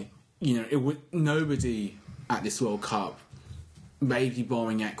anyway. You know, nobody at this World Cup, maybe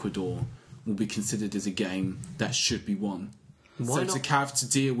barring Ecuador, will be considered as a game that should be won. Why so not? to have to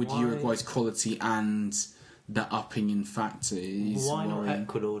deal with Why- Uruguay's quality and that upping in factor is Why not worrying.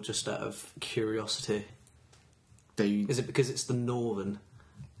 Ecuador? Just out of curiosity. They Is it because it's the northern?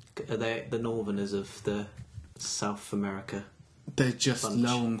 Are they the northerners of the South America? They're just bunch?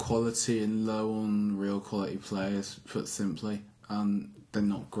 low on quality and low on real quality players, put simply. They're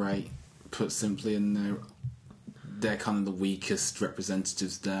not great, put simply, and they're kind of the weakest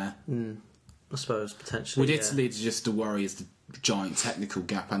representatives there. I suppose potentially. With yeah. Italy, it's just the worry is the giant technical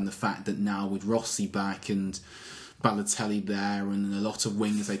gap and the fact that now with Rossi back and Balotelli there and a lot of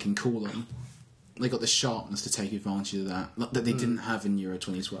wingers they can call on, they got the sharpness to take advantage of that they didn't have in Euro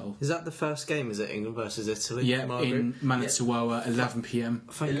 2012. Is that the first game? Is it England versus Italy? Yeah, Margaret? in Manitowoc, 11 p.m.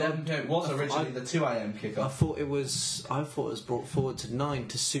 Thank 11 God. p.m. was originally the 2 a.m. I kickoff. thought it was brought forward to 9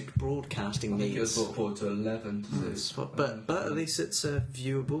 to suit broadcasting I think it was needs. brought forward to 11 to see. But at least it's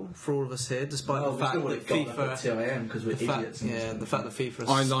viewable for all of us here, despite Well, the we fact still would that have got up at FIFA. 2 a.m. because we're The fact, idiots. and the fact that FIFA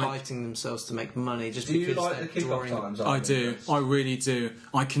I are like- fighting themselves to make money just Do you because like they're the kickoff drawing. times? I do. I really do.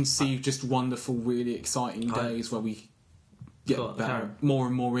 I conceive just wonderful, really exciting days where we get Go on, better, Karen. more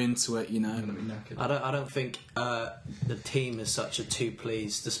and more into it. You I'm know, going to be knackered. I don't think the team is such a too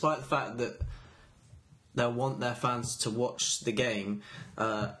pleased, despite the fact that they'll want their fans to watch the game.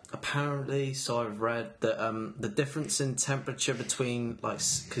 Apparently, so I've read that the difference in temperature between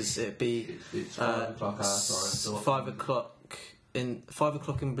because it'd be It's 5 o'clock our time. 5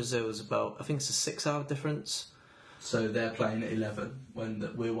 o'clock in Brazil is about, I think it's a 6-hour difference. So they're playing at 11 when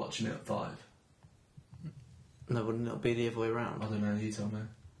we're watching it at 5. No, wouldn't it be the other way I around? don't know, you tell me.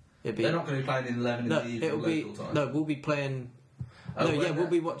 It'd be They're not going to be playing in 11 in no, the evening it'll be local time. no. We'll be playing. We'll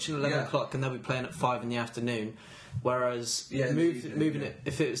be watching 11 o'clock and they'll be playing at 5 in the afternoon. Whereas moving it,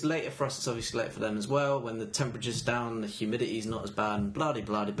 if it was later for us, it's obviously later for them as well. When the temperature's down, the humidity's not as bad, and blah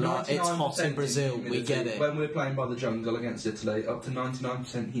blah blah. It's hot in Brazil, we get it. When we're playing by the jungle against Italy, up to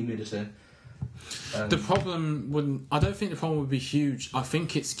 99% humidity. The problem wouldn't. I don't think the problem would be huge. I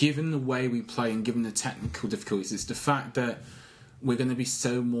think it's given the way we play and given the technical difficulties. It's the fact that we're going to be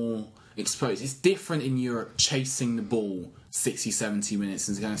so more exposed. It's different in Europe, chasing the ball 60, 70 minutes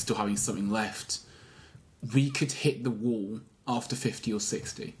and still having something left. We could hit the wall after 50 or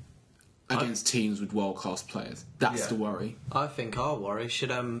 60 against teams with world-class players. That's the worry. I think our worry should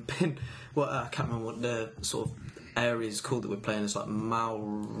been... I can't remember what the sort of area is called that we're playing. It's like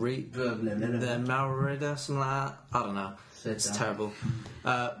Maurida, something like that. I don't know. It's terrible.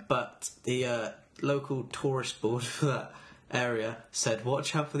 But the local tourist board for that area said,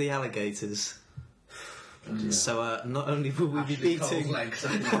 watch out for the alligators. So not only will we be beating... legs.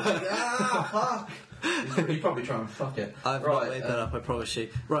 Fuck! You probably try and fuck it. I've not made that up, I promise you.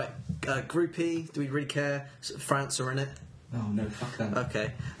 Right, Group E, do we really care? France are in it. Oh no, fuck them.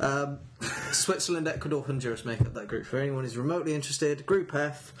 Okay. Switzerland, Ecuador, Honduras make up that group for anyone who's remotely interested. Group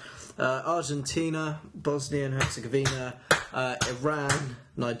F, Argentina, Bosnia and Herzegovina, Iran,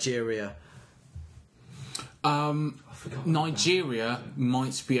 Nigeria. Nigeria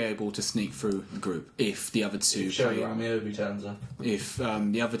might be able to sneak through the group if the other two play. Ramiobi turns up. If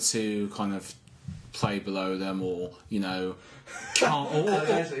the other two kind of play below them, or can't.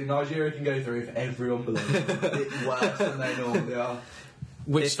 Basically, Nigeria can go through if everyone below them. It's worse than they normally are.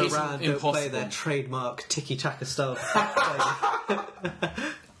 Which if Iran isn't don't impossible. play their trademark tiki-taka style.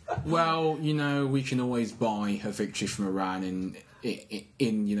 Well, we can always buy a victory from Iran in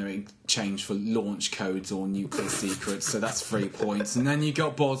exchange for launch codes or nuclear secrets. So that's 3 points, and then you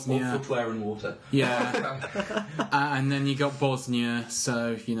got Bosnia. Or footwear and water. Yeah, and then you got Bosnia.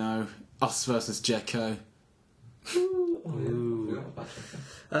 So us versus Dzeko.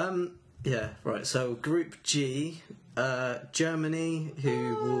 Yeah, right. So Group G, Germany,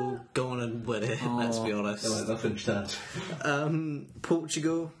 who will go on and win it. Let's be honest.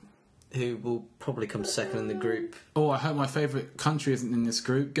 Portugal, who will probably come second in the group. Oh, I hope my favourite country isn't in this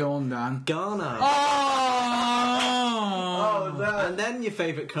group. Go on, Dan. Ghana. Oh no! And then your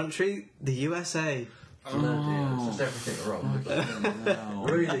favourite country, the USA. Oh dear, it's just everything wrong. No.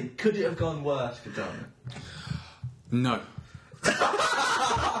 Really? Could it have gone worse, Kadana? No.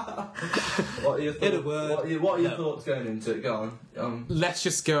 What are your thoughts? What are your thoughts going into it? Go on. Let's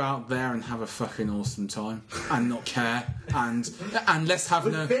just go out there and have a fucking awesome time and not care, and let's have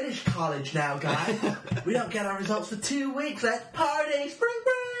We've finished college now, guys. We don't get our results for 2 weeks. Let's party, spring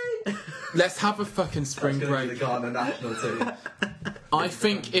break. Let's have a fucking spring break. The Ghana national team. I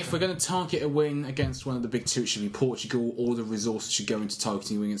think if we're going to target a win against one of the big two, it should be Portugal. All the resources should go into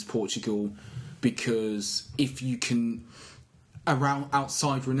targeting a win against Portugal, because if you can,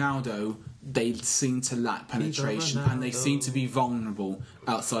 outside Ronaldo, they seem to lack penetration and they seem to be vulnerable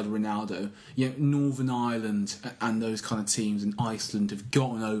outside of Ronaldo. Northern Ireland and those kind of teams and Iceland have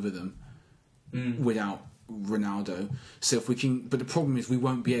gotten over them without Ronaldo. So if we can, but the problem is we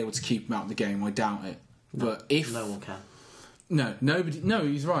won't be able to keep him out of the game. I doubt it. But if no one can. No, nobody. No,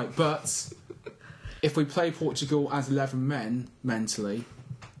 he's right. But if we play Portugal as 11 men mentally,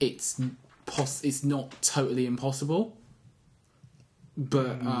 it's not totally impossible.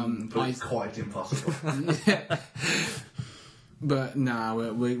 But it's quite impossible. Yeah. But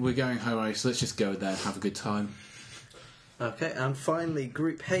no, we're going home, so let's just go there and have a good time. Okay, and finally,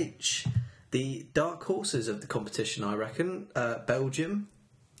 Group H, the dark horses of the competition, I reckon. Belgium.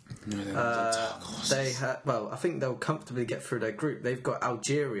 No, they're not the dark horses. I think they'll comfortably get through their group. They've got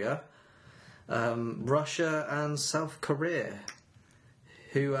Algeria, Russia, and South Korea.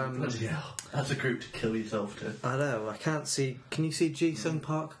 Who? Bloody hell. That's a group to kill yourself to. I know. I can't see. Can you see Ji-Sung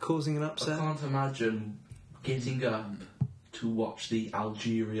Park causing an upset? I can't imagine getting up to watch the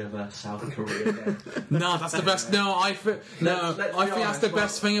Algeria versus South Korea game. No, that's the best. No, I think that's the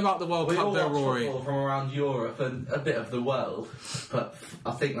best thing about the World Cup, though, Rory. We all watch football from around Europe and a bit of the world, but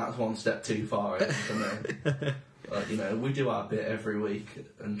I think that's one step too far for me. We do our bit every week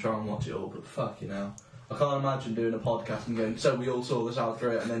and try and watch it all, but fuck, I can't imagine doing a podcast and going, so we all saw the South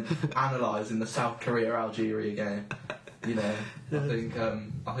Korea, and then analysing the South Korea-Algeria game. I think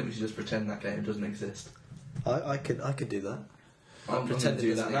we should just pretend that game doesn't exist. I could do that. I'm pretending to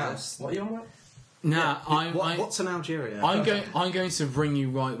do that now. What are you on about? Nah, what's an Algeria? I'm going to bring you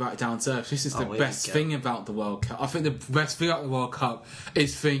right back down to earth. This is the best thing about the World Cup. I think the best thing about the World Cup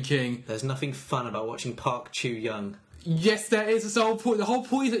is thinking there's nothing fun about watching Park Chu-young. Yes, there is. It's the whole point. The whole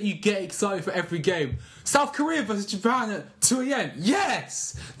point is that you get excited for every game. South Korea versus Japan at 2 a.m.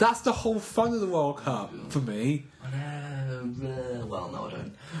 Yes! That's the whole fun of the World Cup for me. Well, no, I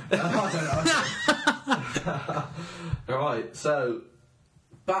don't. Right, so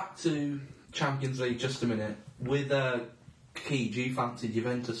back to Champions League just a minute. With Keej, you fancied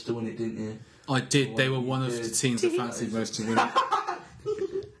Juventus to win it, didn't you? I did. They were one of the teams I fancied most to win it.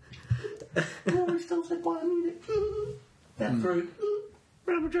 We still said Bayern Munich. They're through.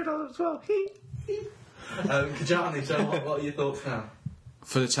 Real Madrid as well. Kajani, so what are your thoughts now?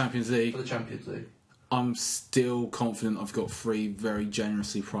 For the Champions League? For the Champions League. I'm still confident I've got 3 very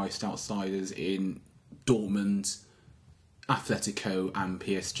generously priced outsiders in Dortmund, Atletico and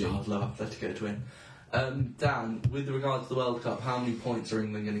PSG. I'd love Atletico to win. Dan, with regards to the World Cup, how many points are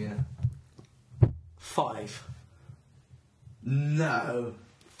England going to get? 5. No.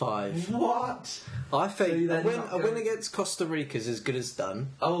 5. What? I think So a win against Costa Rica is as good as done.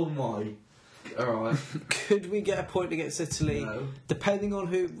 Oh my. Alright. Could we get a point against Italy? No. Depending on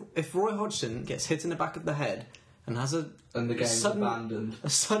who. If Roy Hodgson gets hit in the back of the head and has And the game's abandoned. a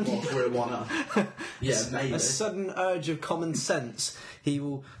sudden, What, we're 1-0? Yeah, maybe. a sudden urge of common sense, he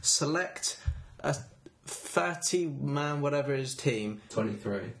will select a 30-man, whatever his team.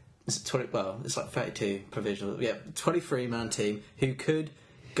 23. It's 20. Well, it's like 32 provisional. Yeah, 23-man team who could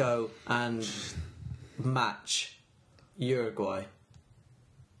go and match Uruguay.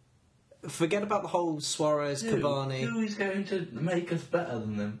 Forget about the whole Suarez, Cavani. Who is going to make us better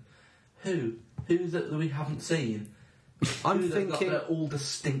than them? Who? Who's that we haven't seen? I'm Who's thinking they're all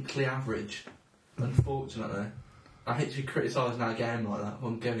distinctly average. Unfortunately, I hate to be criticising our game like that, but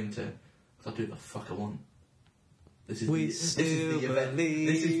I'm going to. 'Cause I do what the fuck I want. This is this is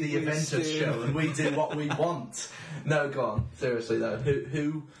the Juventus show, and we do what we want. No, go on. Seriously though,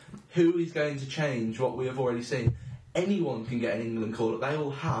 who is going to change what we have already seen? Anyone can get an England call up. They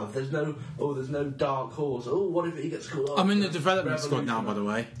all have. There's no dark horse. Oh, what if he gets called up? I'm in the development squad now, by the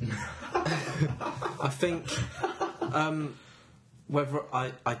way. I think whether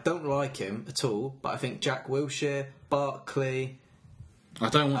I don't like him at all, but I think Jack Wilshere, Barkley. I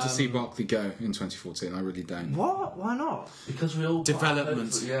don't want to see Barkley go in 2014. I really don't. What? Why not? Because we all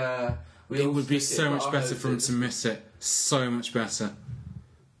Development. Yeah. It would be so much better for him to miss it. So much better.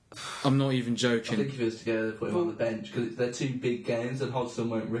 I'm not even I joking. think if he was to go, they'd put him on the bench because they're 2 big games and Hodgson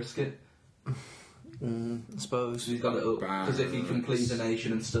won't risk it. I suppose. He's got it up because if he can please a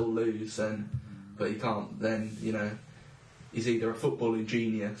nation and still lose, then but he can't. Then he's either a footballing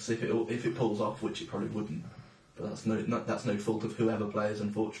genius if it pulls off, which it probably wouldn't. But that's no fault of whoever plays.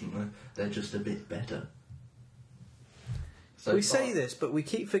 Unfortunately, they're just a bit better. So We say this, but we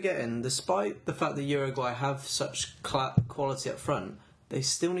keep forgetting, despite the fact that Uruguay have such quality up front, they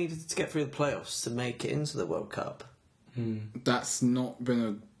still needed to get through the playoffs to make it into the World Cup. That's not been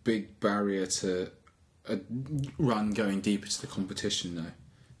a big barrier to a run going deeper to the competition, though.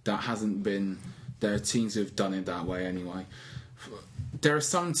 That hasn't been... There are teams who have done it that way anyway. There are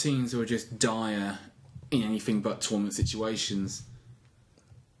some teams who are just dire in anything but tournament situations.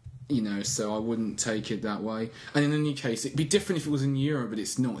 So I wouldn't take it that way. And in any case, it'd be different if it was in Europe, but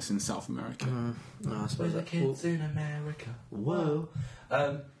it's not. It's in South America. No, I suppose the kids in America. Whoa.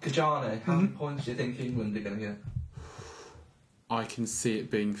 Kajani, how many points do you think England are going to get? I can see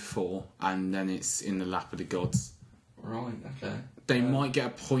it being 4, and then it's in the lap of the gods. Right, okay. They might get a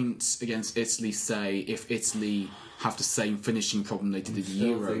point against Italy, say, if Italy have the same finishing problem they did at the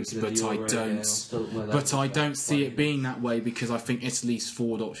Euros, but I don't see it being that way because I think Italy's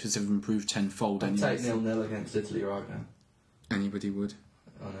forward options have improved tenfold I'd anyway. take 0-0 against Italy right now. Anybody would.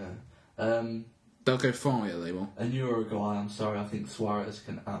 I know. They'll go far, yeah, they will. And Uruguay, I'm sorry, I think Suarez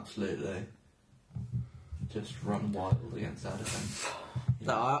can absolutely just run wild against our defence.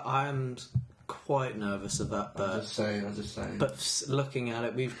 No, I am quite nervous of that, but I'm just saying. But looking at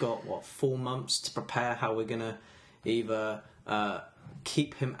it, we've got 4 months to prepare how we're gonna either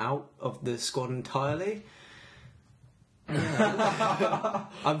keep him out of the squad entirely. Yeah.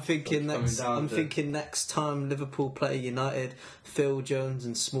 I'm thinking next time Liverpool play United, Phil Jones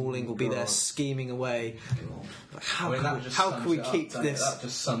and Smalling will be there scheming away. How can we keep this? That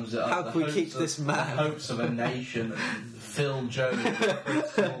just sums it up. How can we keep this man? The hopes of a nation. Phil Jones, and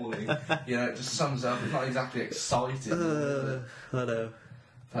Smalling. It just sums it up. It's not exactly exciting. I know.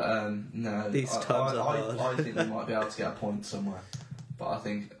 But no, These times are hard. I think we might be able to get a point somewhere. But I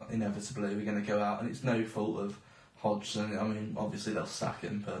think inevitably we're going to go out, and it's no fault of Hodgson. I mean, obviously they'll sack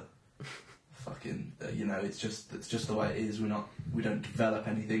him, but fucking, it's just the way it is. We don't develop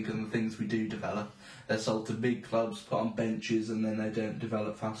anything, and the things we do develop, they're sold to big clubs, put on benches, and then they don't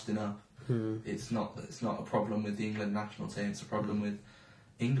develop fast enough. It's not a problem with the England national team. It's a problem with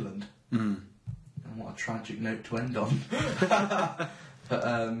England. And what a tragic note to end on.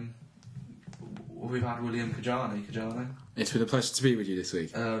 But we've had William Kajani. It's been a pleasure to be with you this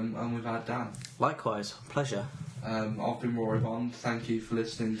week. And we've had Dan. Likewise, pleasure. I've been Rory Bond. Thank you for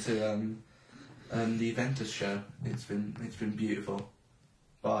listening to the Eventus show. It's been beautiful.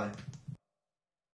 Bye.